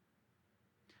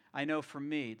 I know for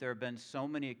me, there have been so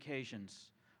many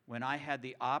occasions when I had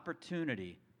the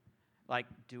opportunity, like,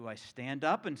 do I stand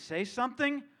up and say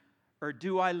something, or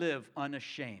do I live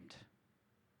unashamed?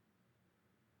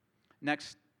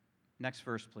 Next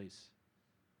verse, please.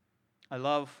 I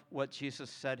love what Jesus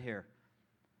said here.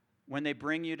 When they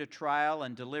bring you to trial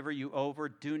and deliver you over,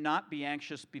 do not be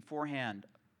anxious beforehand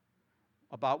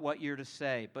about what you're to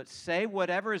say, but say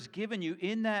whatever is given you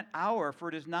in that hour, for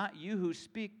it is not you who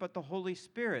speak, but the Holy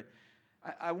Spirit.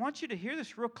 I want you to hear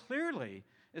this real clearly,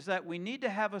 is that we need to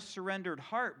have a surrendered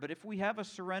heart, but if we have a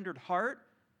surrendered heart,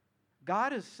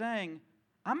 God is saying,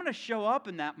 I'm going to show up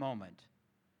in that moment.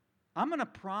 I'm going to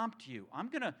prompt you. I'm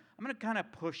going to kind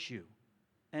of push you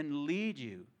and lead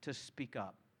you to speak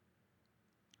up.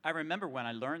 I remember when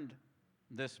I learned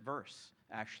this verse,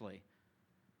 actually.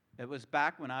 It was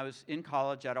back when I was in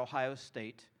college at Ohio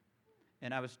State,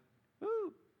 and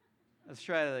let's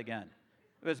try that again.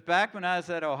 It was back when I was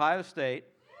at Ohio State.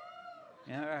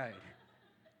 All right.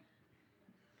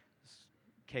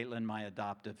 Caitlin, my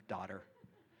adoptive daughter.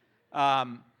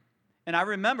 And I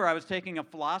remember I was taking a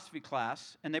philosophy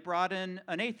class, and they brought in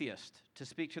an atheist to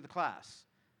speak to the class.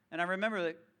 And I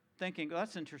remember thinking, well,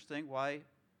 that's interesting. Why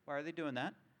are they doing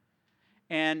that?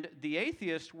 And the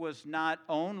atheist was not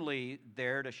only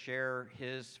there to share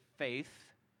his faith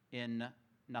in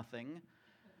nothing,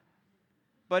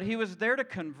 but he was there to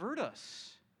convert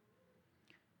us.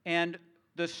 And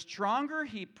the stronger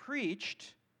he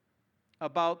preached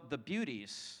about the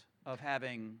beauties of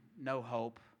having no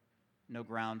hope, no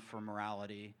ground for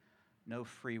morality, no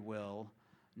free will,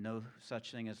 no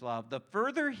such thing as love, the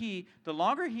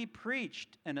longer he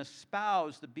preached and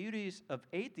espoused the beauties of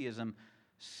atheism,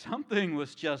 something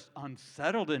was just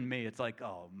unsettled in me. It's like,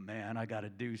 oh man, I got to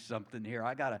do something here.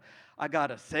 I got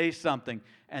to say something.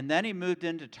 And then he moved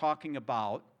into talking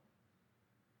about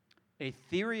a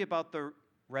theory about the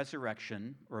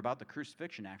resurrection, or about the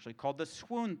crucifixion actually, called the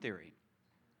swoon theory.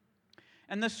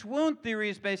 And the swoon theory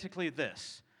is basically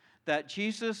this, that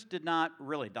Jesus did not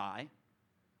really die.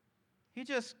 He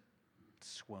just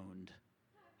swooned.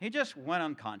 He just went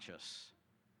unconscious.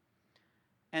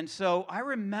 And so I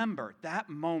remember that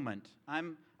moment.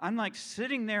 I'm like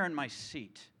sitting there in my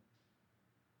seat.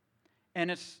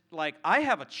 And it's like I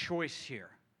have a choice here.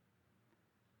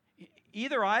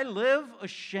 Either I live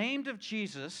ashamed of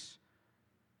Jesus,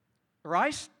 or I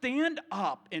stand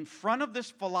up in front of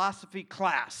this philosophy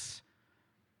class,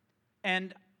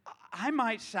 and I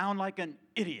might sound like an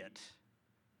idiot.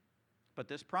 But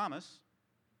this promise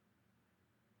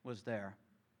was there.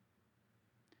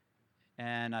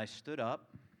 And I stood up,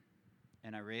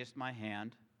 and I raised my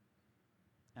hand,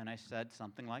 and I said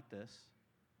something like this.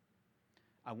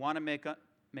 I want to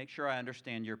make sure I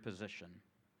understand your position.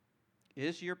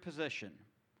 Is your position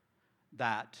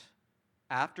that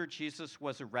after Jesus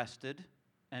was arrested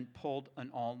and pulled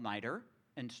an all-nighter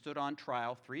and stood on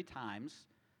trial 3 times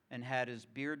and had his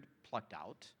beard plucked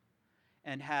out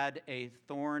and had a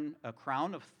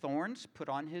crown of thorns put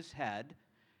on his head,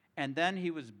 and then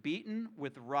he was beaten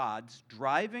with rods,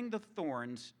 driving the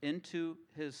thorns into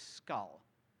his skull.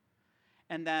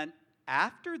 And then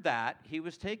after that, he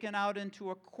was taken out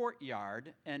into a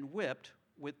courtyard and whipped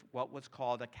with what was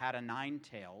called a cat o' nine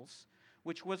tails,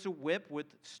 which was a whip with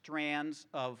strands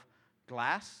of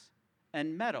glass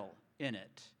and metal in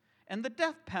it. And the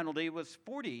death penalty was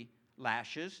 40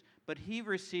 lashes, but he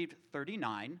received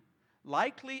 39,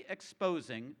 likely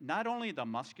exposing not only the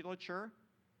musculature,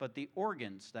 but the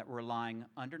organs that were lying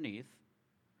underneath.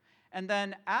 And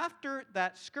then after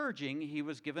that scourging, he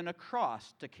was given a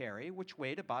cross to carry, which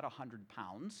weighed about 100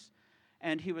 pounds.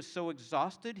 And he was so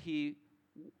exhausted, he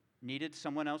needed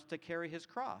someone else to carry his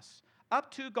cross.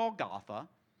 Up to Golgotha,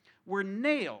 where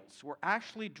nails were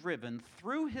actually driven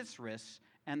through his wrists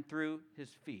and through his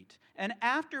feet. And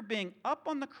after being up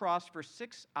on the cross for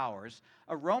 6 hours,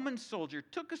 a Roman soldier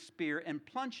took a spear and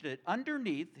plunged it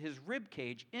underneath his rib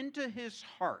cage into his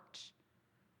heart.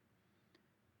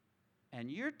 And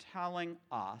you're telling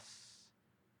us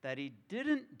that he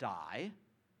didn't die,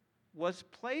 was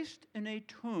placed in a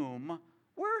tomb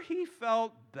where he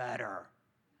felt better,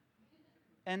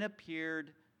 and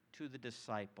appeared to the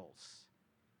disciples.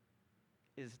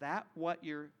 Is that what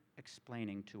you're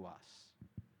explaining to us?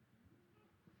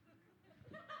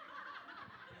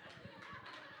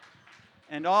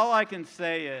 And all I can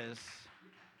say is,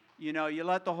 you know, you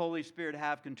let the Holy Spirit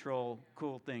have control,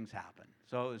 cool things happen.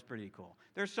 So it was pretty cool.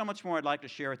 There's so much more I'd like to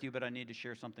share with you, but I need to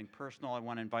share something personal. I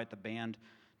want to invite the band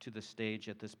to the stage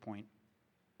at this point.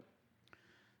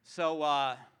 So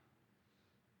I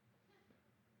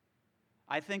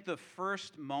think the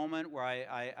first moment where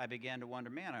I began to wonder,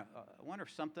 man, I wonder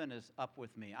if something is up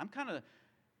with me. I'm kind of,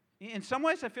 in some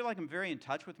ways, I feel like I'm very in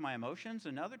touch with my emotions,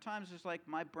 and other times it's like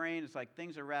my brain is like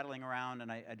things are rattling around,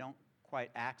 and I don't quite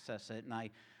access it. And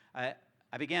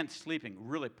I began sleeping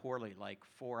really poorly, like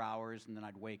 4 hours, and then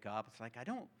I'd wake up. It's like I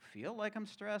don't feel like I'm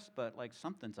stressed, but like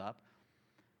something's up.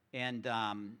 And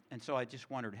so I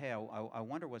just wondered, hey, I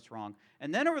wonder what's wrong.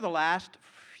 And then over the last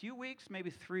few weeks, maybe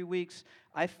 3 weeks,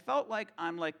 I felt like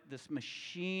I'm like this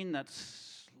machine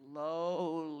that's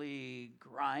slowly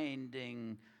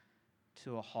grinding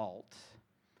to a halt.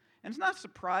 And it's not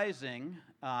surprising.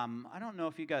 I don't know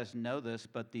if you guys know this,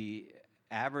 but the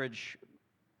average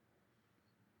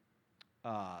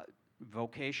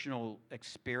vocational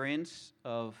experience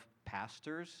of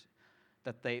pastors,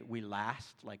 that we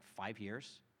last like 5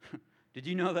 years. Did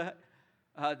you know that?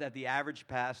 That the average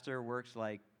pastor works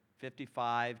like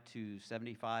 55 to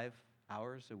 75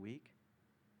 hours a week?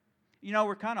 You know,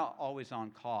 we're kind of always on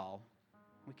call.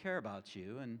 We care about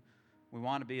you, and we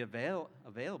want to be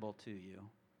available to you.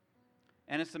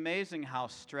 And it's amazing how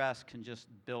stress can just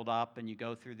build up, and you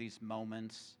go through these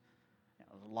moments,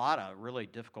 a lot of really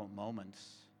difficult moments.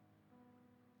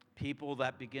 People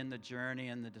that begin the journey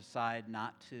and that decide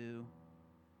not to.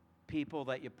 People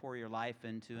that you pour your life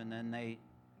into, and then they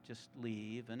just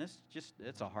leave. And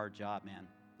it's a hard job, man.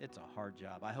 It's a hard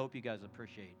job. I hope you guys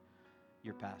appreciate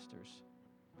your pastors.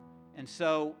 And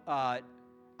so I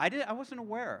wasn't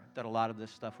aware that a lot of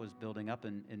this stuff was building up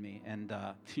in me. And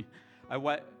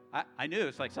I knew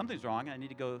it's like something's wrong. I need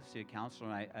to go see a counselor.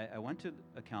 And I went to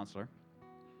a counselor,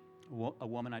 a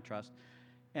woman I trust.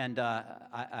 And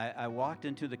I walked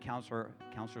into the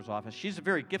counselor's office. She's a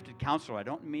very gifted counselor. I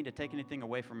don't mean to take anything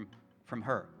away from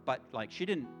her, but like she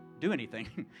didn't do anything.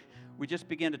 We just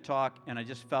began to talk, and I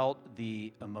just felt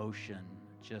the emotion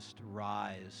just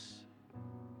rise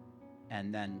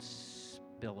and then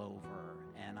spill over,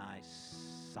 and I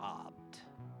sobbed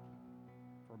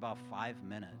for about 5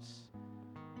 minutes.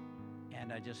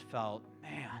 And I just felt,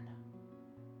 man,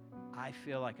 I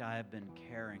feel like I have been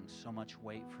carrying so much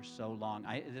weight for so long.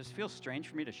 This feels strange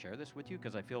for me to share this with you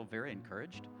because I feel very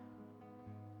encouraged.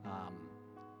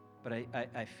 But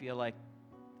I feel like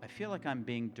I'm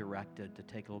being directed to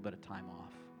take a little bit of time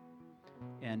off.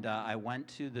 And I went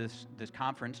to this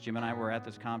conference. Jim and I were at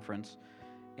this conference,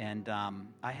 and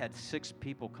I had 6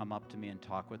 people come up to me and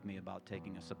talk with me about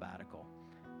taking a sabbatical.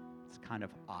 It's kind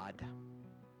of odd.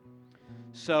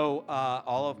 So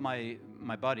all of my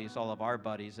buddies, all of our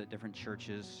buddies at different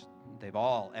churches,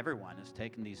 everyone has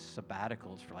taken these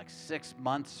sabbaticals for like 6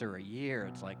 months or a year.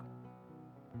 It's like,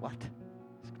 what?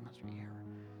 6 months or a year?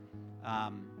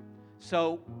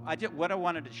 So what I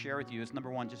wanted to share with you is, number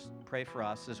one, just pray for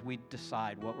us as we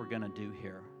decide what we're going to do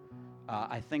here.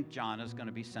 I think John is going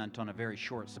to be sent on a very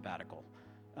short sabbatical,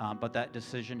 but that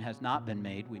decision has not been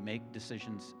made. We make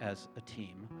decisions as a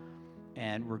team.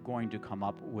 And we're going to come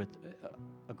up with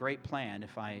a great plan,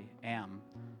 if I am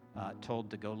told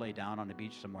to go lay down on a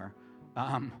beach somewhere,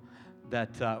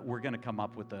 that we're going to come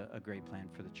up with a great plan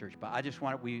for the church.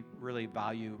 But we really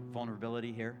value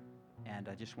vulnerability here, and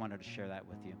I just wanted to share that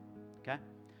with you, okay?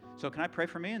 So can I pray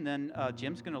for me? And then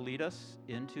Jim's going to lead us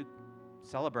into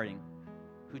celebrating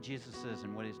who Jesus is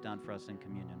and what he's done for us in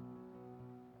communion.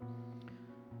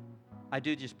 I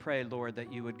do just pray, Lord,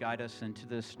 that you would guide us into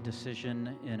this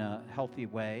decision in a healthy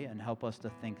way and help us to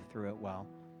think through it well.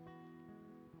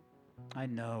 I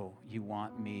know you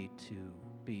want me to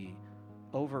be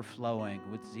overflowing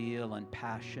with zeal and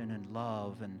passion and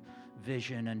love and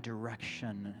vision and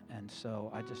direction. And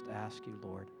so I just ask you,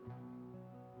 Lord,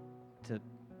 to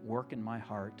work in my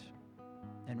heart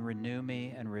and renew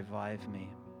me and revive me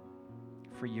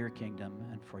for your kingdom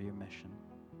and for your mission.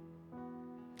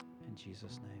 In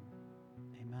Jesus' name.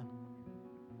 Amen.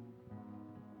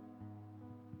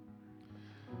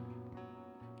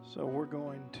 So we're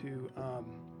going to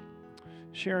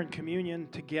share in communion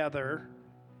together.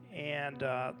 And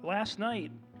last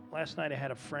night I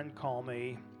had a friend call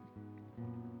me,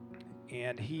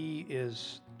 and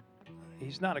he's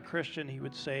not a Christian. He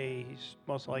would say he's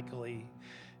most likely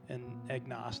an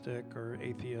agnostic or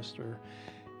atheist,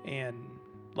 and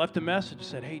left a message,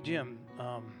 said, "Hey Jim,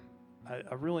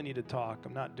 I really need to talk.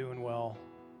 I'm not doing well.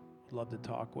 I'd love to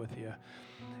talk with you."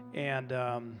 And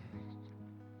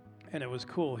it was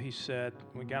cool. He said,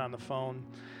 we got on the phone,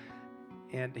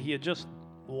 and he had just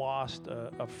lost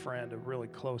a friend, a really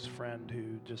close friend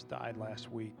who just died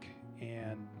last week.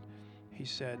 And he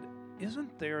said,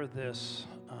 isn't there this,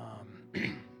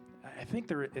 I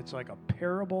think it's like a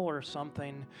parable or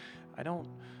something.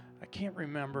 I can't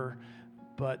remember,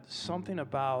 but something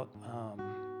about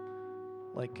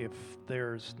like if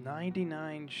there's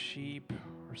 99 sheep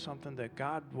or something that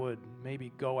God would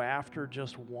maybe go after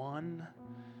just one.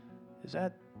 Is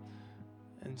that?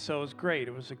 And so it was great.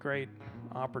 It was a great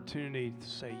opportunity to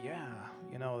say, yeah,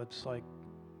 it's like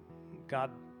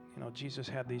God, Jesus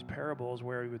had these parables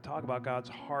where he would talk about God's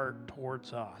heart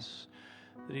towards us,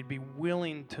 that he'd be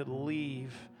willing to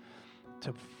leave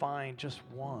to find just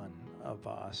one of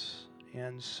us.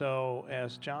 And so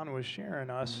as John was sharing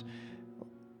us,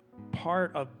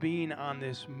 part of being on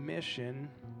this mission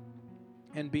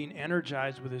and being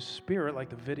energized with his spirit, like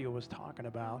the video was talking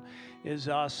about, is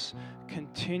us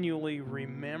continually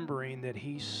remembering that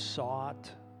he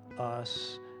sought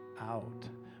us out,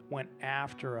 went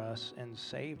after us, and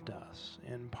saved us.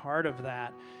 And part of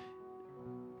that,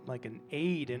 like an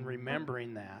aid in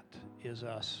remembering that, is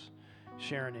us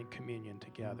sharing in communion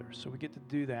together. So we get to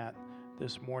do that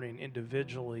this morning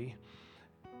individually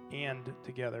and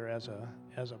together as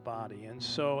a body. And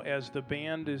so as the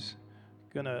band is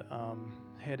going to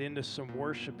head into some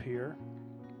worship here,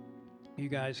 you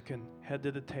guys can head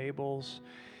to the tables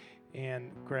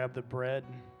and grab the bread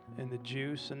and the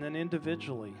juice, and then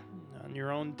individually, on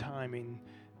your own timing,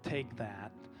 take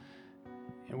that.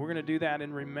 And we're going to do that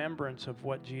in remembrance of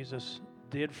what Jesus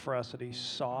did for us, that he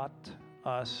sought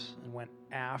us and went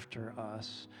after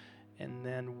us, and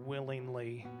then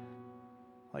willingly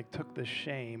took the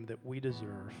shame that we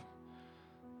deserve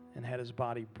and had his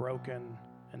body broken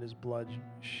and his blood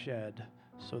shed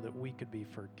so that we could be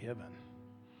forgiven,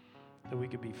 that we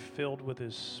could be filled with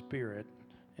his spirit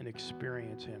and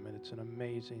experience him. And it's an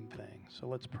amazing thing. So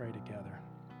let's pray together.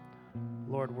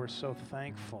 Lord, we're so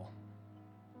thankful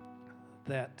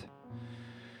that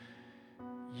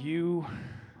you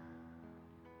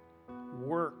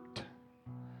worked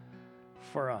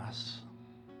for us.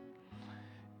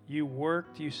 You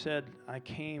worked, you said, I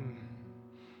came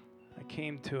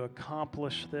to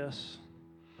accomplish this,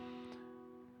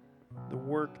 the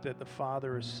work that the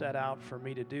Father has set out for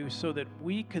me to do, so that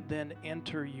we could then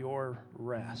enter your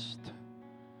rest.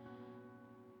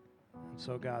 And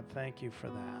so, God, thank you for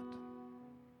that.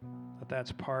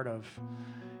 That's part of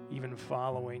even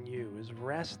following you, is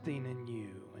resting in you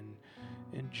and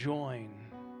enjoying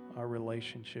our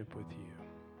relationship with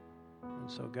you.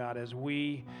 And so, God, as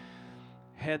we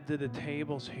head to the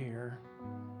tables here,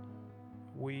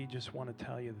 we just want to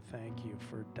tell you thank you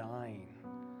for dying,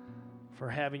 for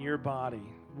having your body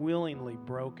willingly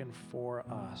broken for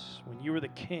us. When you were the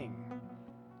king,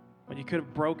 when you could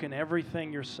have broken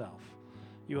everything yourself,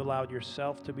 you allowed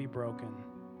yourself to be broken,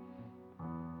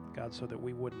 God, so that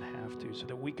we wouldn't have to, so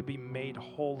that we could be made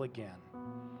whole again,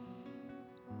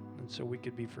 and so we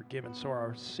could be forgiven, so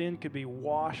our sin could be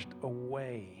washed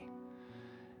away,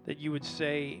 that you would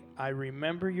say, I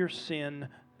remember your sin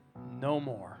no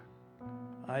more.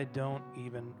 I don't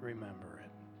even remember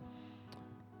it.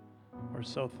 We're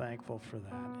so thankful for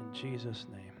that. In Jesus'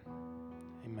 name,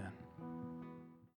 amen.